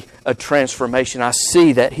see a transformation. I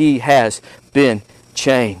see that he has been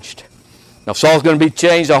changed. Now, Saul's going to be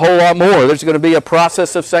changed a whole lot more. There's going to be a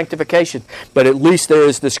process of sanctification. But at least there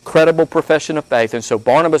is this credible profession of faith. And so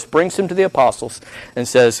Barnabas brings him to the apostles and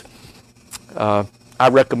says, I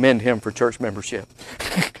recommend him for church membership.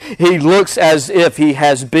 He looks as if he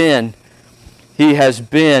has been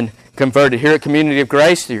converted. Here at Community of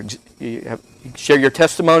Grace, you share your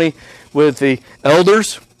testimony with the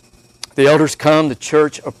elders. The elders come, the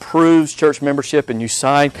church approves church membership, and you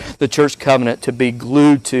sign the church covenant to be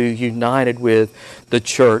glued to, united with the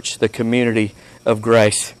church, the community of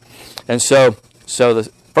grace. And so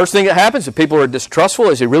the first thing that happens, if people are distrustful,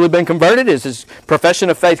 has he really been converted? Is his profession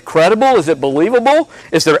of faith credible? Is it believable?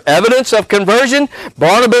 Is there evidence of conversion?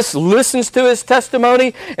 Barnabas listens to his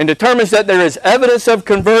testimony and determines that there is evidence of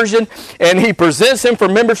conversion, and he presents him for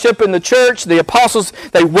membership in the church. The apostles,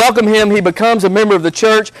 they welcome him. He becomes a member of the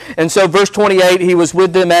church. And so verse 28, he was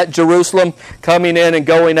with them at Jerusalem, coming in and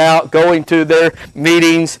going out, going to their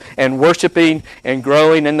meetings and worshiping and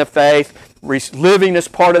growing in the faith, living as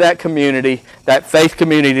part of that community, that faith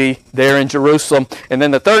community there in Jerusalem. And then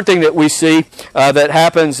the third thing that we see that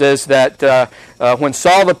happens is that when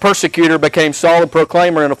Saul the persecutor became Saul the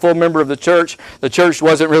proclaimer and a full member of the church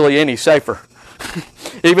wasn't really any safer.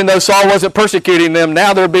 Even though Saul wasn't persecuting them,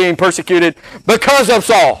 now they're being persecuted because of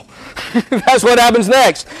Saul. That's what happens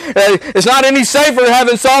next. It's not any safer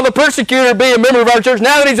having Saul the persecutor be a member of our church.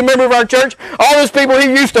 Now that he's a member of our church, all those people he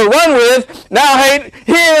used to run with now hate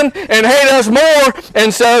him and hate us more.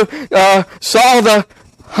 And so Saul the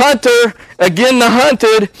hunter, again the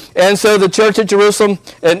hunted, and so the church at Jerusalem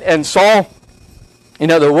and Saul,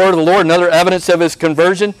 the word of the Lord, another evidence of his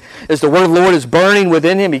conversion is the word of the Lord is burning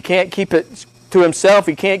within him. He can't keep it to himself.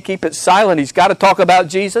 He can't keep it silent. He's got to talk about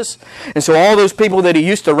Jesus. And so all those people that he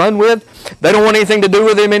used to run with, they don't want anything to do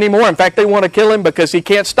with him anymore. In fact, they want to kill him because he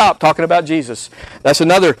can't stop talking about Jesus. That's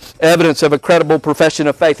another evidence of a credible profession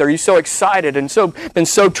of faith. Are you so excited and been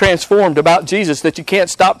so transformed about Jesus that you can't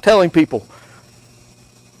stop telling people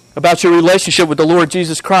about your relationship with the Lord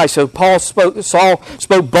Jesus Christ? So Saul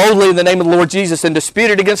spoke boldly in the name of the Lord Jesus and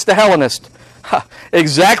disputed against the Hellenists.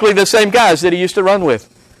 Exactly the same guys that he used to run with.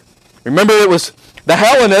 Remember, it was the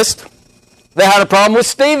Hellenists that had a problem with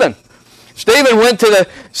Stephen. Stephen went to the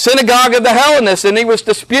synagogue of the Hellenists, and he was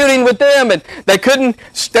disputing with them, and they couldn't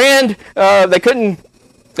stand up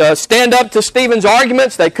to Stephen's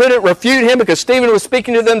arguments. They couldn't refute him because Stephen was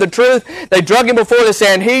speaking to them the truth. They drug him before the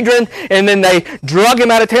Sanhedrin, and then they drug him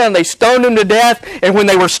out of town. They stoned him to death, and when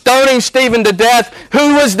they were stoning Stephen to death,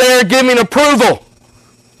 who was there giving approval?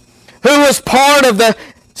 Who was part of the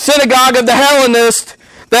synagogue of the Hellenists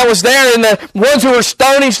that was there? And the ones who were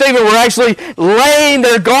stoning Stephen were actually laying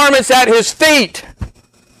their garments at his feet.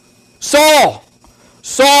 Saul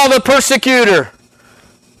the persecutor.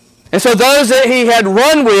 And so those that he had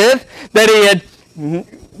run with, that he had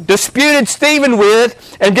disputed Stephen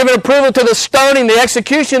with, and given approval to the stoning, the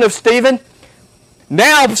execution of Stephen,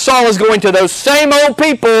 now Saul is going to those same old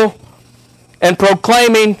people and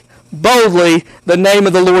proclaiming boldly the name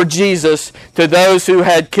of the Lord Jesus to those who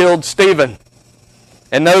had killed Stephen.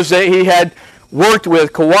 And those that he had worked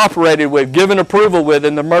with, cooperated with, given approval with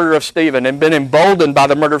in the murder of Stephen, and been emboldened by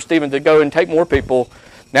the murder of Stephen to go and take more people.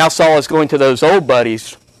 Now Saul is going to those old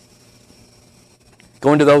buddies,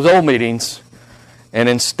 going to those old meetings, and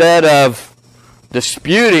instead of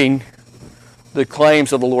disputing the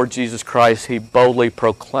claims of the Lord Jesus Christ, he boldly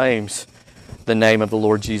proclaims the name of the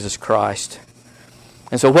Lord Jesus Christ.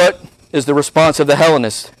 And so what is the response of the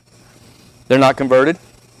Hellenists? They're not converted.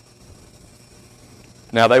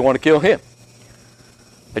 Now they want to kill him.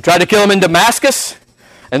 They tried to kill him in Damascus,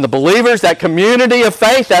 and the believers, that community of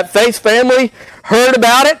faith, that faith family, heard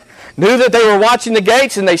about it, knew that they were watching the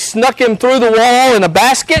gates, and they snuck him through the wall in a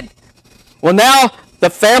basket. Well, now the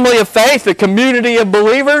family of faith, the community of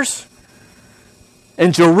believers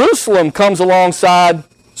in Jerusalem comes alongside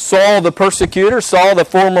Saul the persecutor, Saul the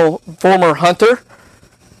former hunter,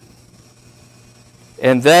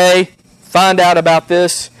 and they find out about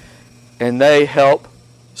this, and they help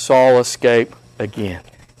Saul escape again.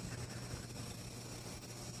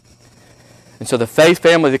 And so the faith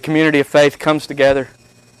family, the community of faith, comes together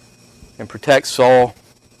and protects Saul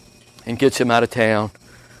and gets him out of town.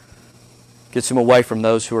 Gets him away from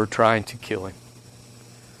those who are trying to kill him.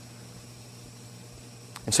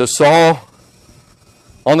 And so Saul,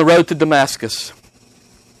 on the road to Damascus,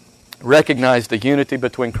 recognized the unity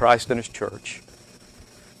between Christ and His church.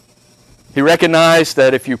 He recognized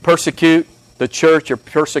that if you persecute the church, you're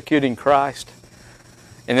persecuting Christ.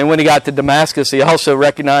 And then when he got to Damascus, he also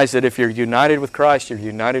recognized that if you're united with Christ, you're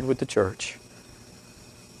united with the church.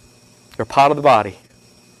 You're part of the body,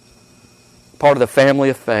 part of the family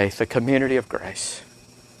of faith, the community of grace.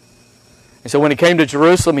 And so when he came to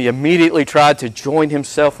Jerusalem, he immediately tried to join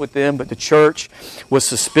himself with them, but the church was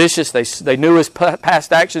suspicious. They knew his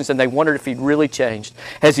past actions, and they wondered if he'd really changed.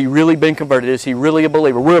 Has he really been converted? Is he really a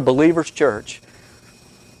believer? We're a believer's church.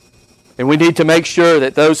 And we need to make sure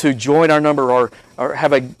that those who join our number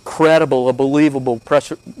have a credible, a believable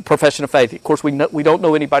profession of faith. Of course, we don't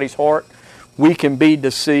know anybody's heart. We can be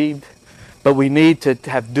deceived, but we need to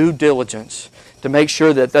have due diligence to make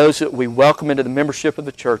sure that those that we welcome into the membership of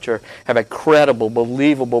the church have a credible,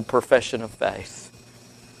 believable profession of faith.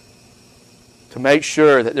 To make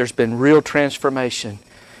sure that there's been real transformation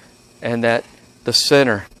and that the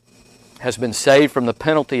sinner has been saved from the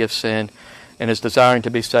penalty of sin and is desiring to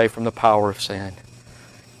be saved from the power of sin.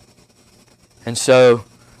 And so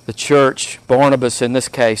the church, Barnabas in this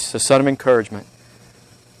case, the son of encouragement,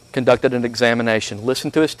 conducted an examination,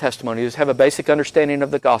 listened to his testimony. Does he have a basic understanding of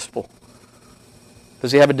the gospel?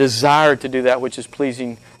 Does he have a desire to do that which is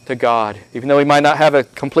pleasing to God? Even though he might not have a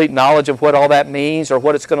complete knowledge of what all that means or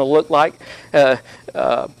what it's going to look like, does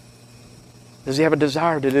he have a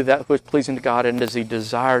desire to do that which is pleasing to God? And does he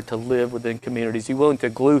desire to live within communities? Is he willing to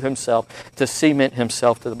glue himself, to cement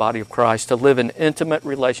himself to the body of Christ, to live an intimate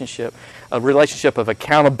relationship, a relationship of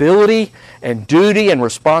accountability and duty and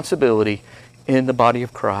responsibility in the body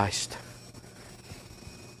of Christ?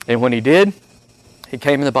 And when he did, he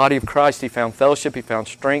came in the body of Christ. He found fellowship. He found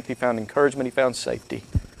strength. He found encouragement. He found safety.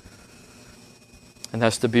 And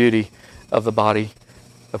that's the beauty of the body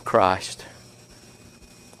of Christ.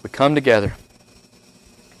 We come together,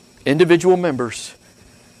 individual members,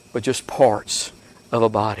 but just parts of a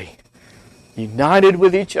body, united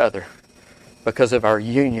with each other because of our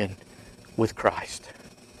union with Christ.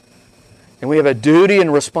 And we have a duty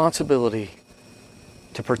and responsibility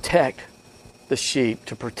to protect the sheep,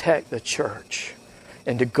 to protect the church,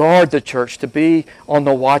 and to guard the church, to be on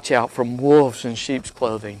the watch out from wolves in sheep's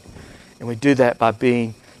clothing. And we do that by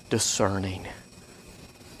being discerning.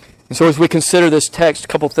 And so as we consider this text, a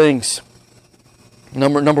couple things.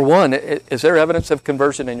 Number one, is there evidence of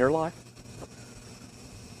conversion in your life?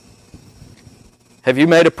 Have you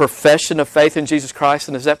made a profession of faith in Jesus Christ,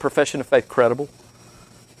 and is that profession of faith credible?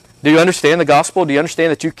 Do you understand the gospel? Do you understand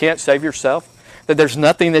that you can't save yourself? That there's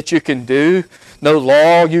nothing that you can do, no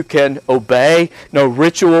law you can obey, no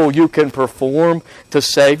ritual you can perform to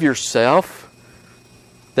save yourself?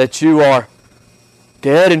 That you are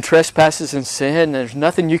dead in trespasses and sin, and there's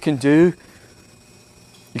nothing you can do.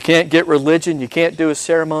 You can't get religion, you can't do a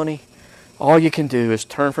ceremony. All you can do is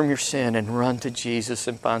turn from your sin and run to Jesus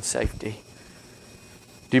and find safety.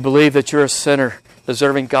 Do you believe that you're a sinner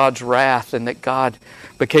deserving God's wrath, and that God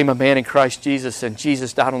became a man in Christ Jesus, and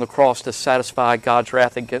Jesus died on the cross to satisfy God's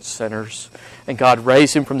wrath against sinners, and God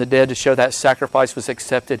raised Him from the dead to show that sacrifice was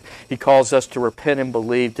accepted? He calls us to repent and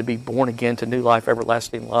believe, to be born again to new life,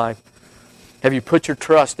 everlasting life. Have you put your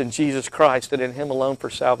trust in Jesus Christ and in Him alone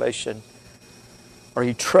for salvation? Are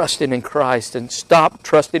you trusting in Christ? And stop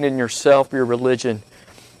trusting in yourself, your religion.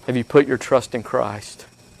 Have you put your trust in Christ?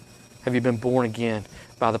 Have you been born again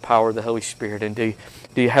by the power of the Holy Spirit? And do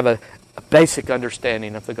you have a basic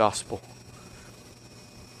understanding of the gospel?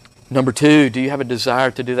 Number two, do you have a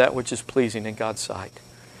desire to do that which is pleasing in God's sight?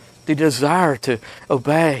 Do you desire to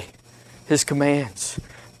obey His commands?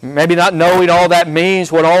 Maybe not knowing all that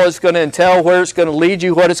means, what all it's going to entail, where it's going to lead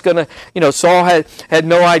you, what it's going to... Saul had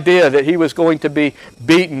no idea that he was going to be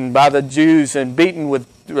beaten by the Jews and beaten with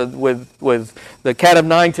the cat of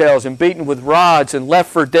nine tails and beaten with rods and left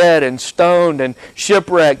for dead and stoned and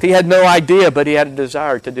shipwrecked. He had no idea, but he had a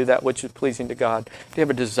desire to do that which is pleasing to God. Do you have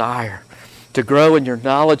a desire to grow in your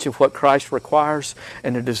knowledge of what Christ requires,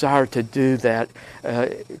 and a desire to do that,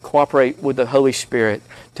 cooperate with the Holy Spirit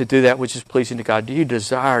to do that which is pleasing to God? Do you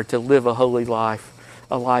desire to live a holy life,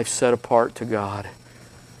 a life set apart to God?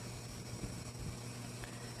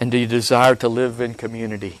 And do you desire to live in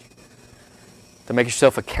community, to make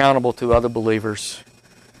yourself accountable to other believers,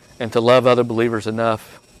 and to love other believers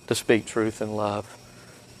enough to speak truth in love?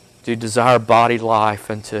 Do you desire body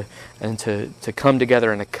life and to come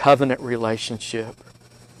together in a covenant relationship,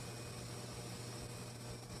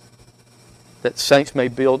 that saints may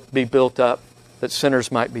be built up, that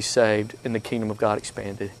sinners might be saved, and the kingdom of God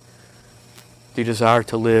expanded? Do you desire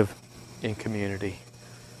to live in community?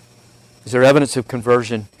 Is there evidence of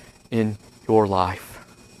conversion in your life?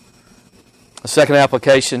 A second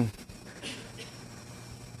application,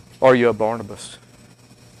 are you a Barnabas?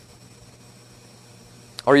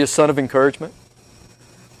 Are you a son of encouragement?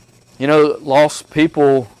 You know, lost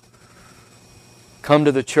people come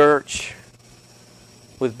to the church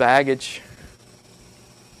with baggage,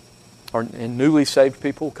 and newly saved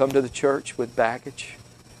people come to the church with baggage.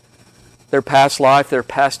 Their past life, their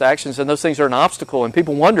past actions, and those things are an obstacle. And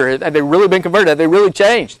people wonder, have they really been converted? Have they really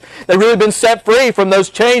changed? Have they really been set free from those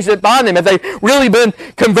chains that bind them? Have they really been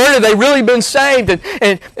converted? Have they really been saved?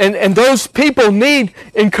 And those people need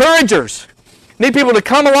encouragers. Need people to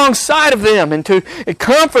come alongside of them and to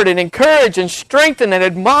comfort and encourage and strengthen and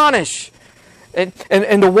admonish and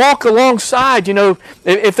to walk alongside. You know,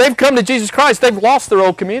 if they've come to Jesus Christ, they've lost their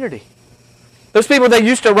old community. Those people they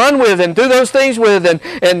used to run with and do those things with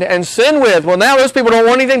and sin with, well, now those people don't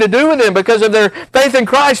want anything to do with them because of their faith in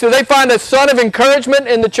Christ. Do they find a son of encouragement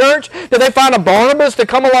in the church? Do they find a Barnabas to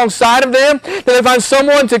come alongside of them? Do they find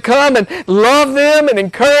someone to come and love them and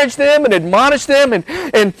encourage them and admonish them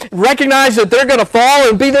and recognize that they're going to fall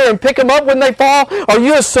and be there and pick them up when they fall? Are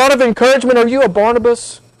you a son of encouragement? Are you a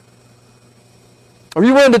Barnabas? Are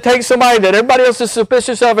you willing to take somebody that everybody else is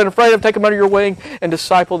suspicious of and afraid of, take them under your wing and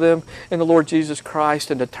disciple them in the Lord Jesus Christ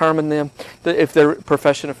and determine them that if their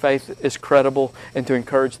profession of faith is credible and to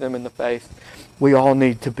encourage them in the faith? We all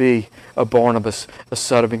need to be a Barnabas, a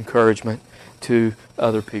son of encouragement to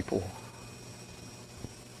other people.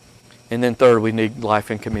 And then third, we need life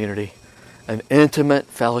in community, an intimate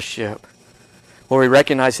fellowship where we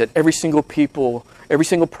recognize that every single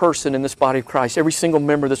person in this body of Christ, every single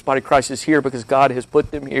member of this body of Christ is here because God has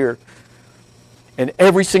put them here. And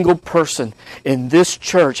every single person in this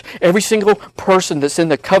church, every single person that's in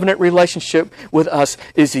the covenant relationship with us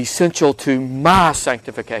is essential to my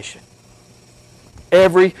sanctification.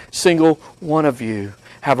 Every single one of you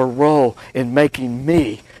have a role in making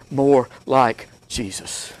me more like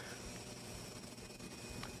Jesus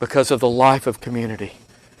because of the life of community.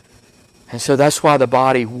 And so that's why the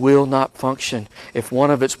body will not function if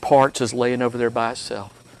one of its parts is laying over there by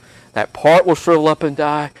itself. That part will shrivel up and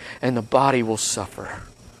die, and the body will suffer.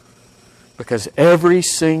 Because every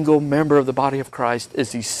single member of the body of Christ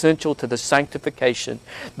is essential to the sanctification,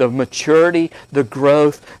 the maturity, the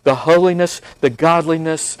growth, the holiness, the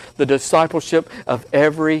godliness, the discipleship of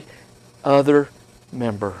every other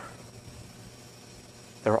member.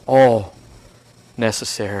 They're all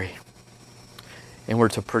necessary. And we're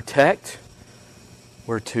to protect,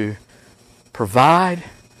 we're to provide,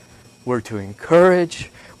 we're to encourage,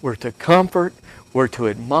 we're to comfort, we're to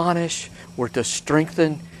admonish, we're to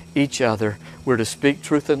strengthen each other, we're to speak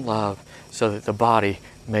truth in love so that the body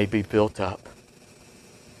may be built up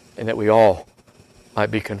and that we all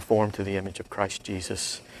might be conformed to the image of Christ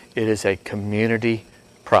Jesus. It is a community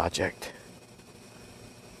project.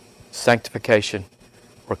 Sanctification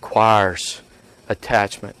requires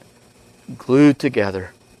attachment, glued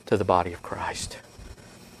together to the body of Christ.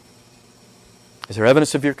 Is there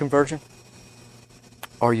evidence of your conversion?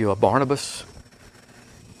 Are you a Barnabas?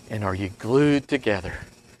 And are you glued together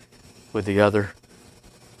with the other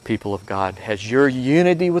people of God? Has your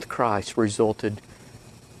unity with Christ resulted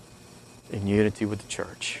in unity with the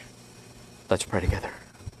church? Let's pray together.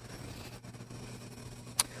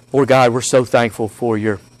 Lord God, we're so thankful for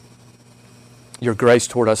your grace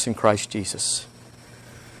toward us in Christ Jesus.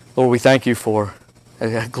 Lord, we thank you for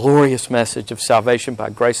a glorious message of salvation by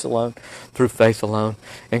grace alone, through faith alone,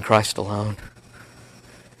 in Christ alone.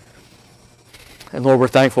 And Lord, we're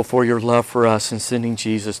thankful for your love for us in sending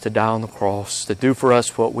Jesus to die on the cross, to do for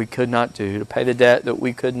us what we could not do, to pay the debt that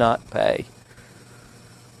we could not pay.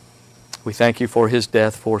 We thank you for his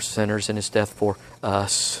death for sinners and his death for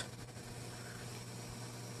us.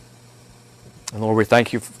 And Lord, we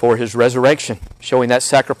thank you for his resurrection, showing that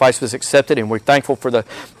sacrifice was accepted. And we're thankful for the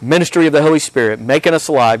ministry of the Holy Spirit, making us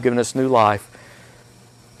alive, giving us new life,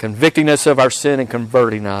 convicting us of our sin and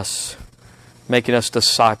converting us, making us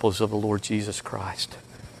disciples of the Lord Jesus Christ.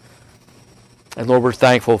 And Lord, we're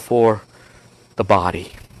thankful for the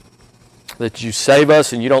body, that you save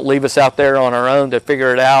us and you don't leave us out there on our own to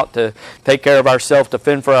figure it out, to take care of ourselves, to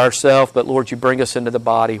fend for ourselves. But Lord, you bring us into the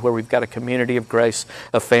body where we've got a community of grace,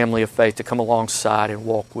 a family of faith to come alongside and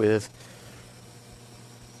walk with.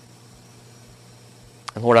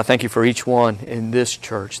 And Lord, I thank you for each one in this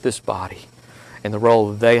church, this body, and the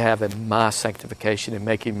role they have in my sanctification and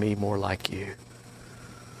making me more like you.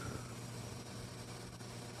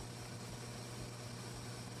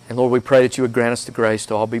 And Lord, we pray that you would grant us the grace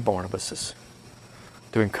to all be Barnabases,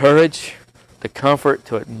 to encourage, to comfort,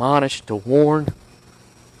 to admonish, to warn,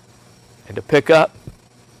 and to pick up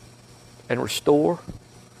and restore,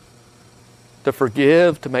 to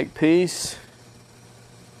forgive, to make peace.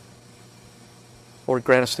 Lord,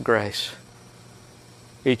 grant us the grace,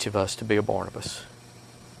 each of us, to be a Barnabas,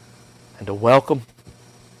 and to welcome,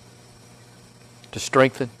 to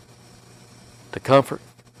strengthen, to comfort,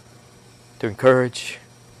 to encourage,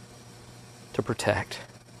 to protect,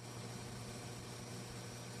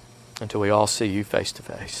 until we all see you face to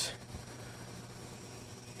face.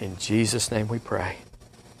 In Jesus' name we pray.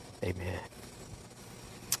 Amen.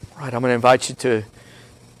 All right, I'm going to invite you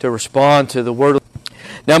to respond to the word.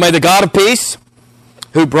 Now may the God of peace,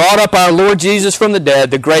 who brought up our Lord Jesus from the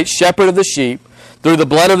dead, the great shepherd of the sheep, through the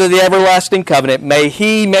blood of the everlasting covenant, may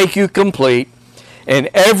He make you complete in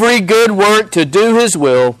every good work to do His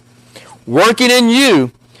will, working in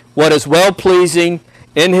you what is well-pleasing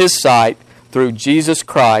in His sight, through Jesus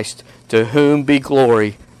Christ, to whom be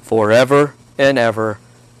glory forever and ever.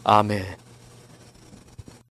 Amen.